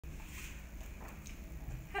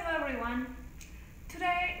everyone.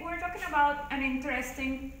 Today we're talking about an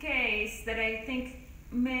interesting case that I think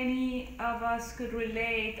many of us could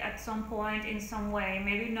relate at some point in some way.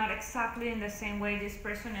 Maybe not exactly in the same way this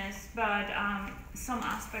person is, but some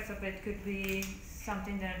aspects of it could be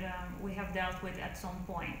something that we have dealt with at some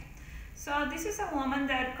point. So this is a woman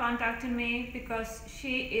that contacted me because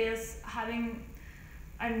she is having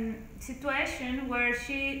a situation where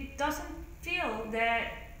she doesn't feel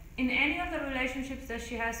that in any of the relationships that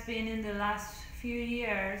she has been in the last few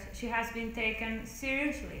years, she has been taken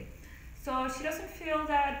seriously. So she doesn't feel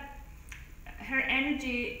that her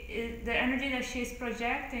energy, the energy that she's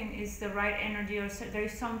projecting is the right energy, or there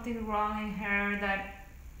is something wrong in her that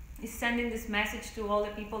is sending this message to all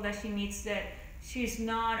the people that she meets that she's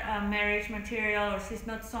not a marriage material, or she's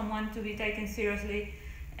not someone to be taken seriously.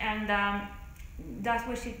 And that's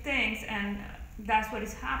what she thinks, and that's what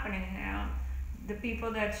is happening now. The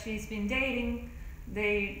people that she's been dating,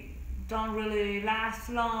 they don't really last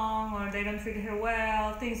long, or they don't treat her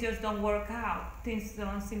well. Things just don't work out. Things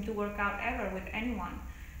don't seem to work out ever with anyone.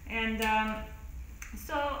 And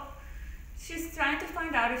so she's trying to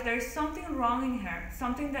find out if there's something wrong in her,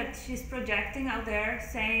 something that she's projecting out there,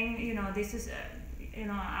 saying, this is,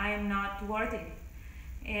 I am not worthy.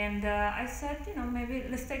 And I said, maybe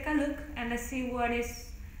let's take a look and let's see what is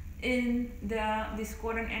in the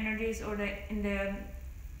discordant energies, or in the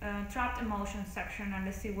trapped emotions section, and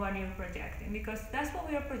let's see what you're projecting, because that's what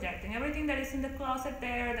we are projecting. Everything that is in the closet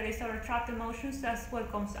there, that is our trapped emotions, that's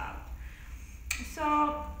what comes out.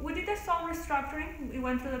 So we did a soul restructuring. We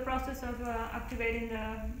went through the process of activating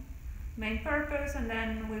the main purpose, and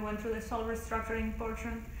then we went through the soul restructuring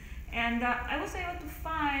portion. And I was able to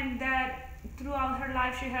find that throughout her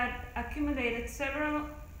life she had accumulated several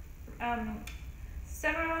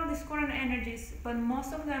discordant energies, but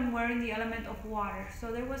most of them were in the element of water.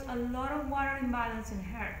 So there was a lot of water imbalance in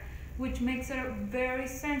her, which makes her very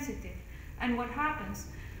sensitive. And what happens?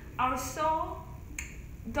 Our soul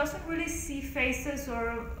doesn't really see faces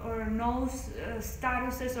or knows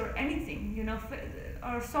statuses or anything.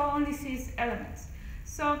 Our soul only sees elements.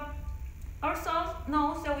 So our soul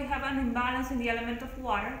knows that we have an imbalance in the element of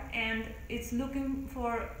water, and it's looking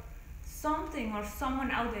for something or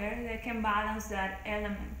someone out there that can balance that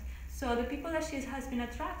element. So the people that she has been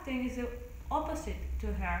attracting is the opposite to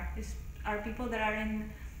her. Are people that are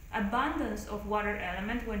in abundance of water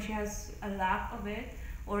element when she has a lack of it,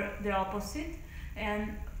 or the opposite.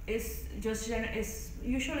 And it's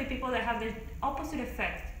usually people that have the opposite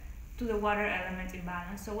effect to the water element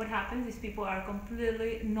imbalance. So what happens is people are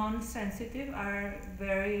completely non-sensitive, are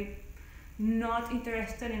very not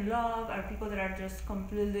interested in love, are people that are just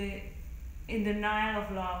completely in denial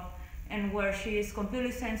of love, and where she is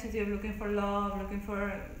completely sensitive, looking for love, looking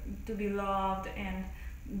for to be loved. And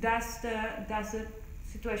that's the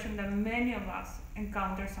situation that many of us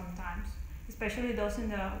encounter sometimes, especially those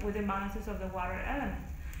with the balances of the water element.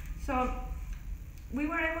 So we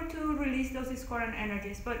were able to release those discordant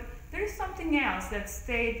energies, but there is something else that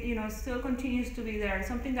still continues to be there,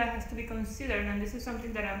 something that has to be considered. And this is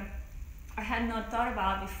something that I had not thought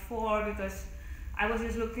about before, because I was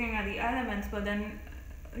just looking at the elements, but then,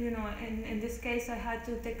 in this case, I had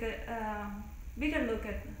to take a bigger look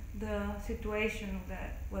at the situation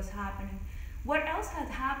that was happening. What else had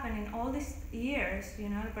happened in all these years? The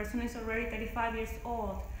person is already 35 years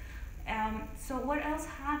old. So what else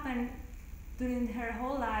happened during her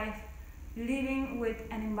whole life, living with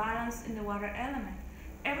an imbalance in the water element?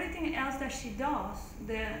 Everything else that she does,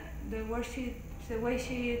 the way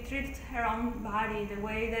she treats her own body, the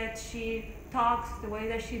way that she talks, the way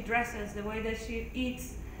that she dresses, the way that she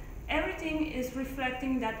eats, everything is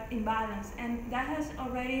reflecting that imbalance, and that has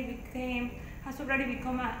already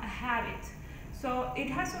become a habit. So it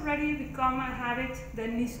has already become a habit that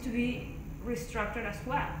needs to be restructured as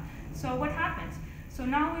well. So what happens? So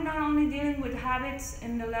now we're not only dealing with habits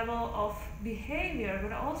in the level of behavior,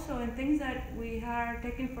 but also in things that we are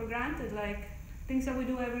taking for granted, like things that we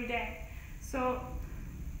do every day. So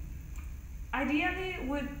ideally,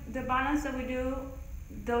 with the balance that we do,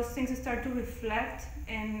 those things start to reflect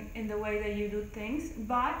in the way that you do things,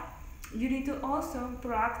 but you need to also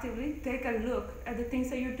proactively take a look at the things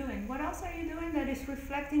that you're doing. What else are you doing that is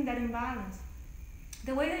reflecting that imbalance?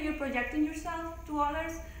 The way that you're projecting yourself to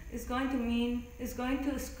others is going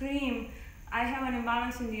to scream, I have an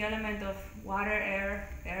imbalance in the element of water, air,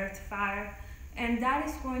 earth, fire, and that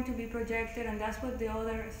is going to be projected, and that's what the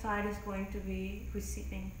other side is going to be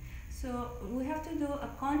receiving. So we have to do a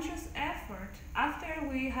conscious effort after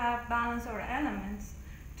we have balanced our elements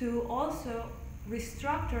to also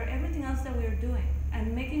restructure everything else that we're doing,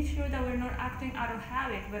 and making sure that we're not acting out of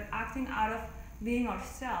habit, but acting out of being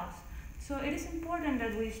ourselves. So it is important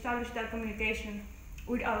that we establish that communication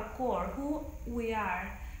with our core, who we are,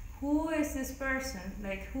 who is this person,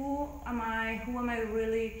 like who am I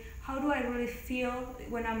really, how do I really feel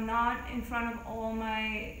when I'm not in front of all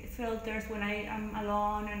my filters, when I am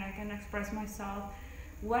alone and I can express myself.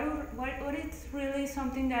 What is really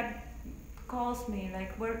something that calls me,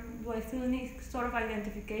 like where do I feel any sort of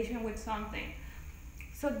identification with something.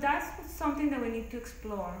 So that's something that we need to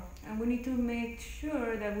explore, and we need to make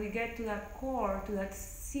sure that we get to that core, to that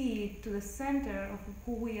seed, to the center of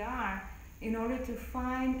who we are, in order to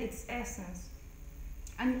find its essence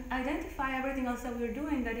and identify everything else that we're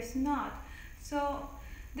doing that is not. So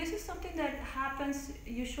this is something that happens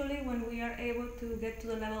usually when we are able to get to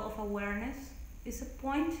the level of awareness. It's a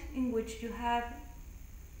point in which you have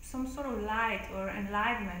some sort of light or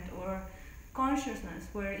enlightenment or consciousness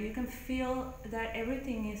where you can feel that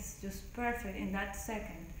everything is just perfect in that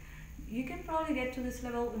second. You can probably get to this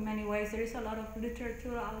level in many ways. There is a lot of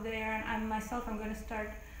literature out there, and I'm going to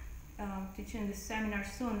start teaching this seminar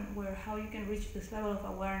soon where how you can reach this level of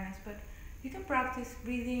awareness. But you can practice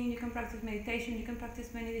breathing, you can practice meditation, you can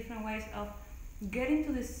practice many different ways of getting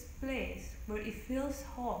to this place where it feels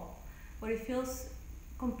whole, where it feels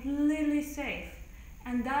completely safe.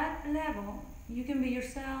 And that level, you can be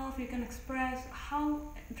yourself, you can express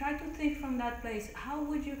try to think from that place. How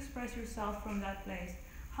would you express yourself from that place?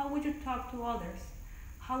 How would you talk to others?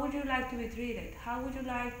 How would you like to be treated? How would you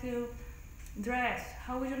like to dress?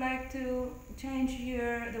 How would you like to change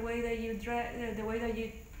the way that you dress, the way that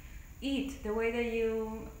you eat, the way that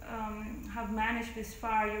you have managed this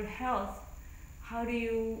far, your health? How do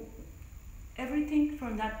you, everything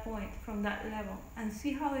from that point, from that level, and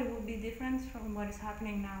see how it would be different from what is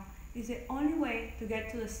happening now. Is the only way to get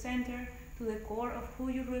to the center, to the core of who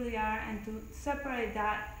you really are, and to separate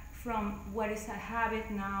that from what is a habit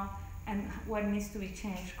now and what needs to be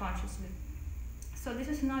changed consciously. So this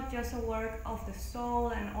is not just a work of the soul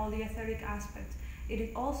and all the etheric aspects.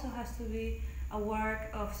 It also has to be a work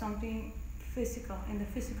of something physical, in the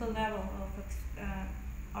physical level of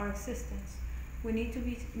our existence. We need to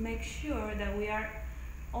make sure that we are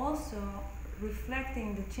also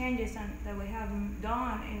reflecting the changes that we have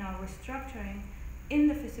done in our restructuring in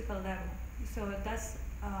the physical level. So that's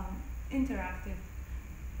interactive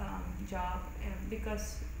job,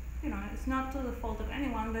 because it's not to the fault of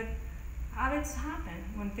anyone, but habits happen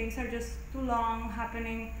when things are just too long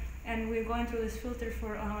happening, and we're going through this filter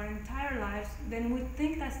for our entire lives. Then we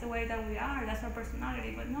think that's the way that we are, that's our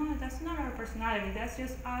personality, but no, that's not our personality. That's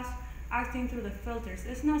just us acting through the filters.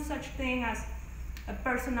 There's no such thing as a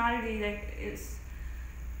personality that is.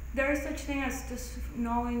 There is such thing as just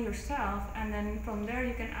knowing yourself, and then from there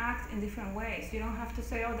you can act in different ways. You don't have to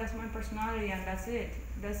say, oh, that's my personality and that's it.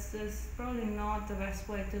 That's just probably not the best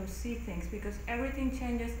way to see things, because everything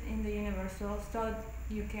changes in the universe, so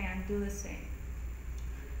you can do the same.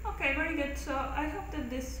 Okay, very good. So I hope that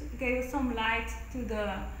this gave some light to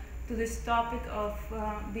this topic of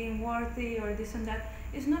being worthy or this and that.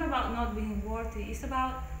 It's not about not being worthy. It's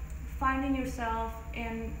about finding yourself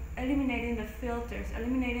and eliminating the filters,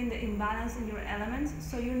 eliminating the imbalance in your elements,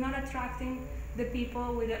 so you're not attracting the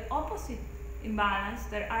people with the opposite imbalance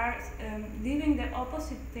that are living the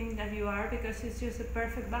opposite thing that you are, because it's just a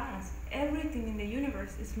perfect balance. Everything in the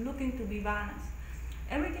universe is looking to be balanced.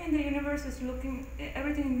 Everything in the universe is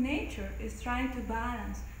everything in nature is trying to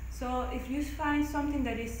balance. So if you find something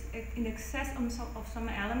that is in excess of some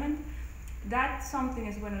element, that something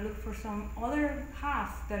is going to look for some other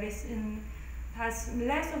half that has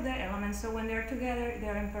less of the elements. So when they're together,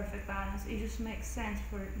 they're in perfect balance. It just makes sense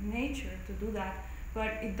for nature to do that,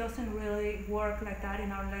 but it doesn't really work like that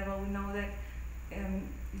in our level. We know that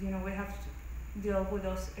we have to deal with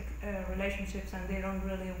those relationships, and they don't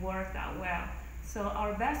really work that well. So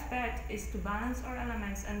our best bet is to balance our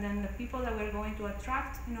elements, and then the people that we're going to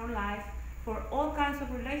attract in our life for all kinds of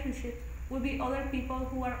relationships will be other people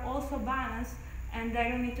who are also balanced, and they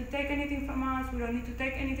don't need to take anything from us, we don't need to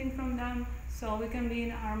take anything from them, so we can be in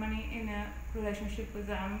harmony in a relationship with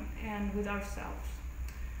them and with ourselves.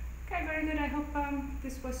 Okay, very good. I hope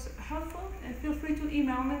this was helpful, and feel free to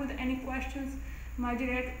email me with any questions. My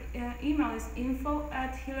direct email is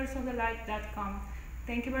info@healersofthelight.com.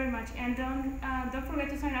 Thank you very much, and don't forget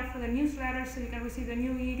to sign up for the newsletter so you can receive the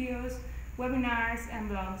new videos, webinars, and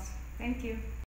blogs. Thank you.